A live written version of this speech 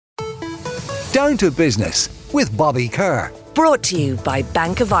Down to Business with Bobby Kerr. Brought to you by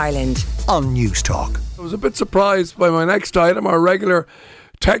Bank of Ireland On News Talk. I was a bit surprised by my next item. Our regular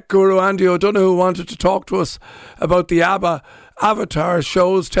tech guru Andy O'Donoghue wanted to talk to us about the ABBA Avatar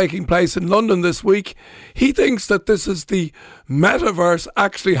shows taking place in London this week. He thinks that this is the metaverse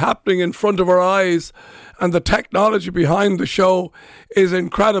actually happening in front of our eyes, and the technology behind the show is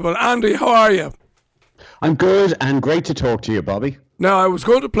incredible. Andy, how are you? I'm good, and great to talk to you, Bobby. Now, I was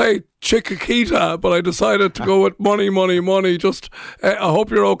going to play Chiquita, but I decided to go with money. Just, I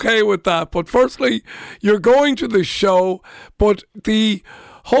hope you're okay with that. But firstly, you're going to this show, but the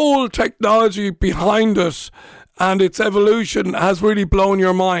whole technology behind it and its evolution has really blown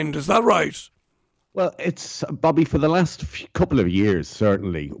your mind. Is that right? Well, it's, Bobby, for the last couple of years,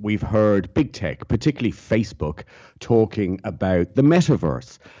 certainly, we've heard big tech, particularly Facebook, talking about the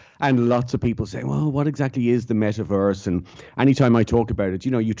metaverse. And lots of people say, well, what exactly is the metaverse? And anytime I talk about it,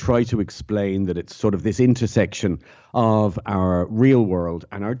 you try to explain that it's sort of this intersection of our real world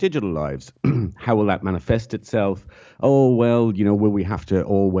and our digital lives. How will that manifest itself? Oh, well, will we have to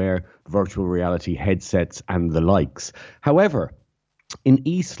all wear virtual reality headsets and the likes? However, in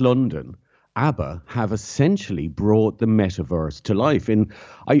East London, ABBA have essentially brought the metaverse to life. And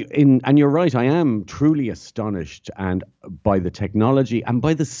you're right, I am truly astonished by the technology and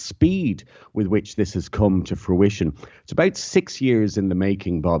by the speed with which this has come to fruition. It's about 6 years in the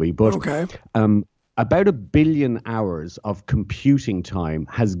making, Bobby, but okay. About 1 billion hours of computing time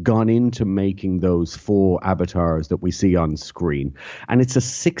has gone into making those 4 avatars that we see on screen. And it's a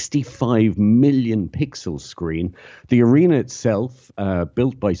 65 million pixel screen. The arena itself,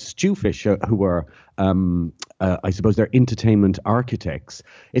 built by Stu Fisher, who are, I suppose, they're entertainment architects.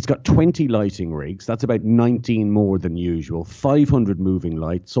 It's got 20 lighting rigs. That's about 19 more than usual. 500 moving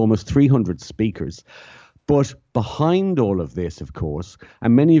lights, almost 300 speakers. But behind all of this, of course,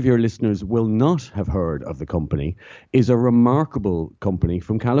 and many of your listeners will not have heard of the company, is a remarkable company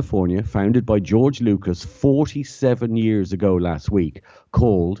from California founded by George Lucas 47 years ago last week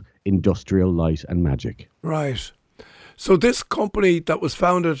called Industrial Light and Magic. Right. So this company that was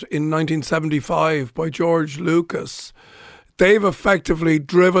founded in 1975 by George Lucas, they've effectively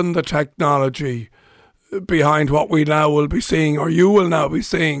driven the technology behind what we now will be seeing, or you will now be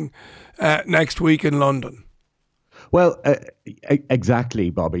seeing, next week in London. Well, exactly,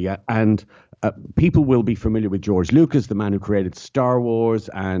 Bobby. And people will be familiar with George Lucas, the man who created Star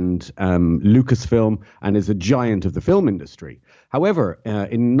Wars and Lucasfilm, and is a giant of the film industry. However,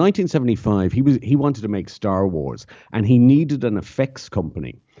 in 1975, he wanted to make Star Wars, and he needed an effects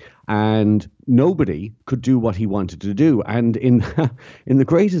company. And nobody could do what he wanted to do. And in the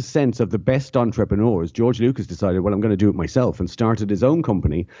greatest sense of the best entrepreneurs, George Lucas decided, well, I'm going to do it myself, and started his own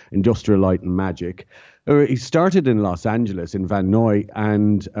company, Industrial Light and Magic. He started in Los Angeles, in Van Nuys,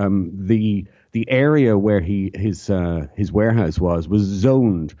 and the area where his warehouse was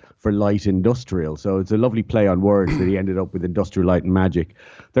zoned for light industrial. So it's a lovely play on words that he ended up with Industrial Light and Magic.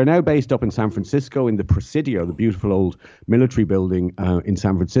 They're now based up in San Francisco in the Presidio, the beautiful old military building in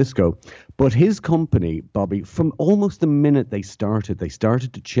San Francisco. But his company, Bobby, from almost the minute they started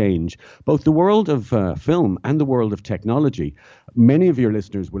to change both the world of film and the world of technology. Many of your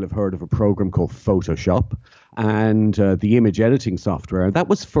listeners will have heard of a program called Photoshop and the image editing software. That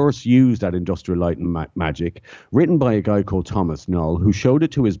was first used at Industrial Light and Magic, written by a guy called Thomas Knoll, who showed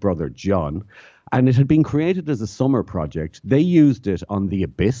it to his brother John. And it had been created as a summer project. They used it on The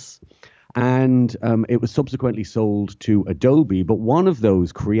Abyss, and it was subsequently sold to Adobe. But one of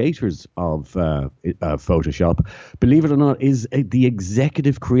those creators of Photoshop, believe it or not, is the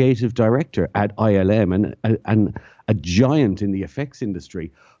executive creative director at ILM and a giant in the effects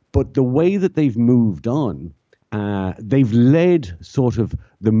industry. But the way that they've moved on, they've led sort of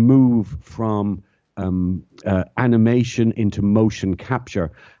the move from animation into motion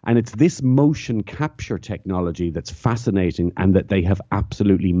capture. And it's this motion capture technology that's fascinating and that they have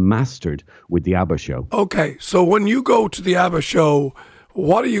absolutely mastered with the ABBA show. Okay, so when you go to the ABBA show,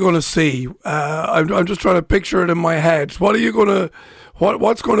 what are you going to see? I'm just trying to picture it in my head.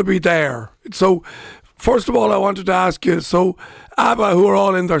 What's going to be there? So first of all, I wanted to ask you, so ABBA, who are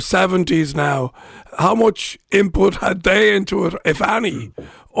all in their 70s now, how much input had they into it, if any?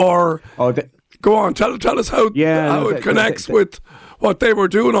 Or go on, tell us how it connects with what they were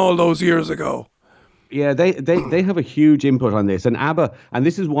doing all those years ago. Yeah, they have a huge input on this. And ABBA, and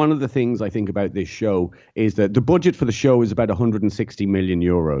this is one of the things I think about this show, is that the budget for the show is about 160 million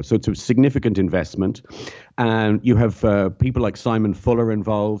euros. So it's a significant investment. And you have people like Simon Fuller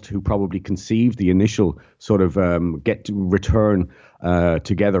involved, who probably conceived the initial sort of return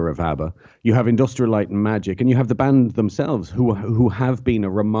together of ABBA. You have Industrial Light and Magic, and you have the band themselves, who have been a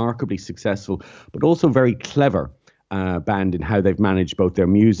remarkably successful, but also very clever band in how they've managed both their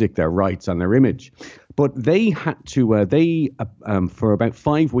music, their rights, and their image. But they had to, for about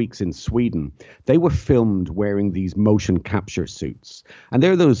 5 weeks in Sweden, they were filmed wearing these motion capture suits. And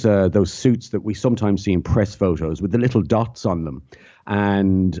they're those suits that we sometimes see in press photos with the little dots on them.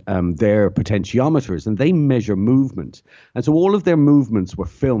 And they're potentiometers, and they measure movement. And so all of their movements were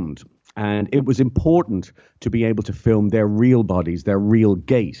filmed. And it was important to be able to film their real bodies, their real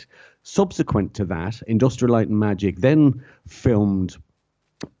gait. Subsequent to that, Industrial Light and Magic then filmed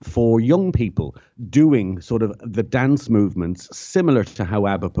for young people doing sort of the dance movements similar to how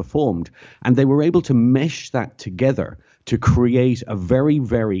ABBA performed. And they were able to mesh that together to create a very,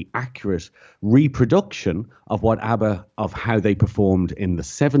 very accurate reproduction of of how they performed in the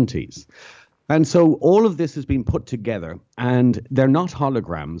 70s. And so all of this has been put together, and they're not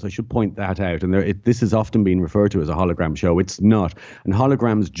holograms. I should point that out. And this has often been referred to as a hologram show. It's not. And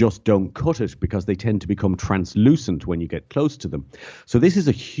holograms just don't cut it because they tend to become translucent when you get close to them. So this is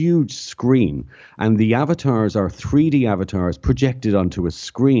a huge screen, and the avatars are 3D avatars projected onto a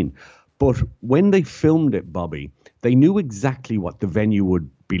screen. But when they filmed it, Bobby, they knew exactly what the venue would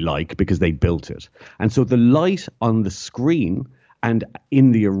be like because they built it. And so the light on the screen and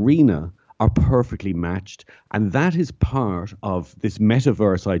in the arena are perfectly matched. And that is part of this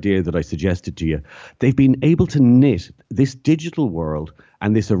metaverse idea that I suggested to you. They've been able to knit this digital world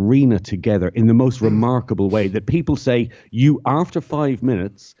and this arena together in the most remarkable way that people say, after 5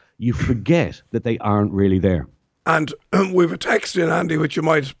 minutes, you forget that they aren't really there. And we've a text in, Andy, which you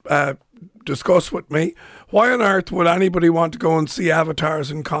might discuss with me. Why on earth would anybody want to go and see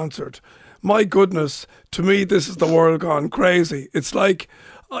avatars in concert? My goodness, to me, this is the world gone crazy. It's like,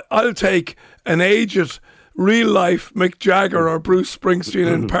 I'll take an aged, real-life Mick Jagger or Bruce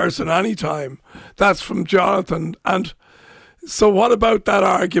Springsteen in person anytime. That's from Jonathan. And so what about that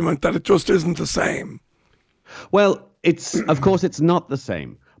argument that it just isn't the same? Well, of course, it's not the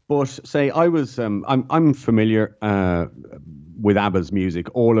same. But say I'm familiar with ABBA's music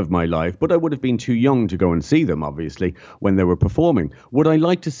all of my life, but I would have been too young to go and see them, obviously, when they were performing. Would I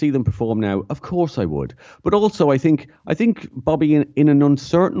like to see them perform now? Of course I would. But also I think Bobby, in an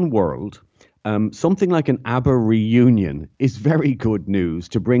uncertain world, something like an ABBA reunion is very good news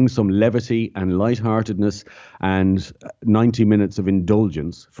to bring some levity and lightheartedness and 90 minutes of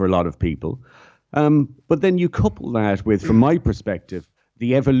indulgence for a lot of people. But then you couple that with, from my perspective,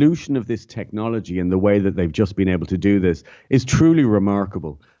 the evolution of this technology and the way that they've just been able to do this is truly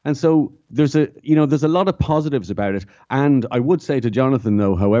remarkable. And so there's a lot of positives about it. And I would say to Jonathan,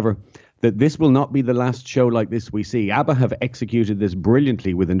 though, however, that this will not be the last show like this we see. ABBA have executed this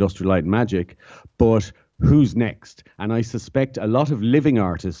brilliantly with Industrial Light and Magic, but who's next? And I suspect a lot of living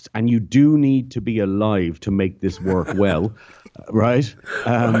artists, and you do need to be alive to make this work well, right?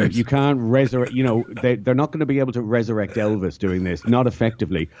 Right. You can't resurrect, they're not going to be able to resurrect Elvis doing this, not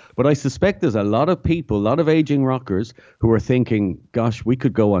effectively. But I suspect there's a lot of people, a lot of aging rockers who are thinking, gosh, we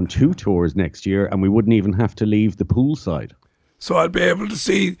could go on 2 tours next year and we wouldn't even have to leave the poolside. So I'd be able to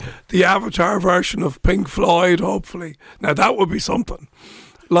see the Avatar version of Pink Floyd, hopefully. Now, that would be something.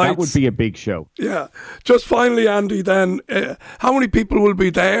 Lights. That would be a big show. Yeah. Just finally, Andy, then, how many people will be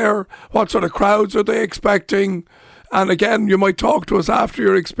there? What sort of crowds are they expecting? And again, you might talk to us after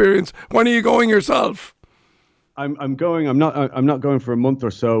your experience. When are you going yourself? I'm going. I'm not going for a month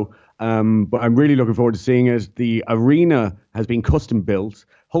or so. But I'm really looking forward to seeing it. The arena has been custom built,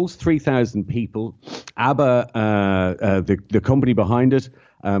 holds 3,000 people. ABBA, the company behind it,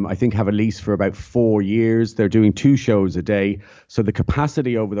 I think have a lease for about 4 years. They're doing 2 shows a day. So the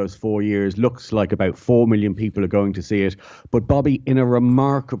capacity over those 4 years looks like about 4 million people are going to see it. But Bobby, in a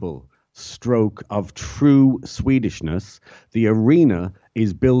remarkable stroke of true Swedishness, the arena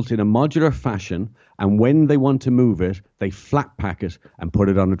is built in a modular fashion, and when they want to move it, they flat pack it and put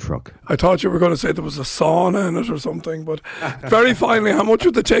it on a truck. I thought you were going to say there was a sauna in it or something, but very finally, how much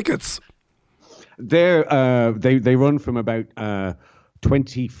are the tickets? They run from about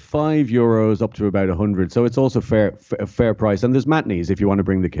 25 euros up to about 100, so it's also a fair price, and there's matinees if you want to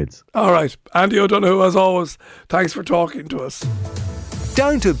bring the kids. All right, Andy O'Donoghue, as always, thanks for talking to us.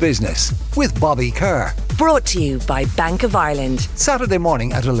 Down to Business with Bobby Kerr. Brought to you by Bank of Ireland. Saturday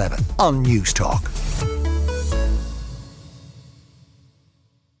morning at 11 on News Talk.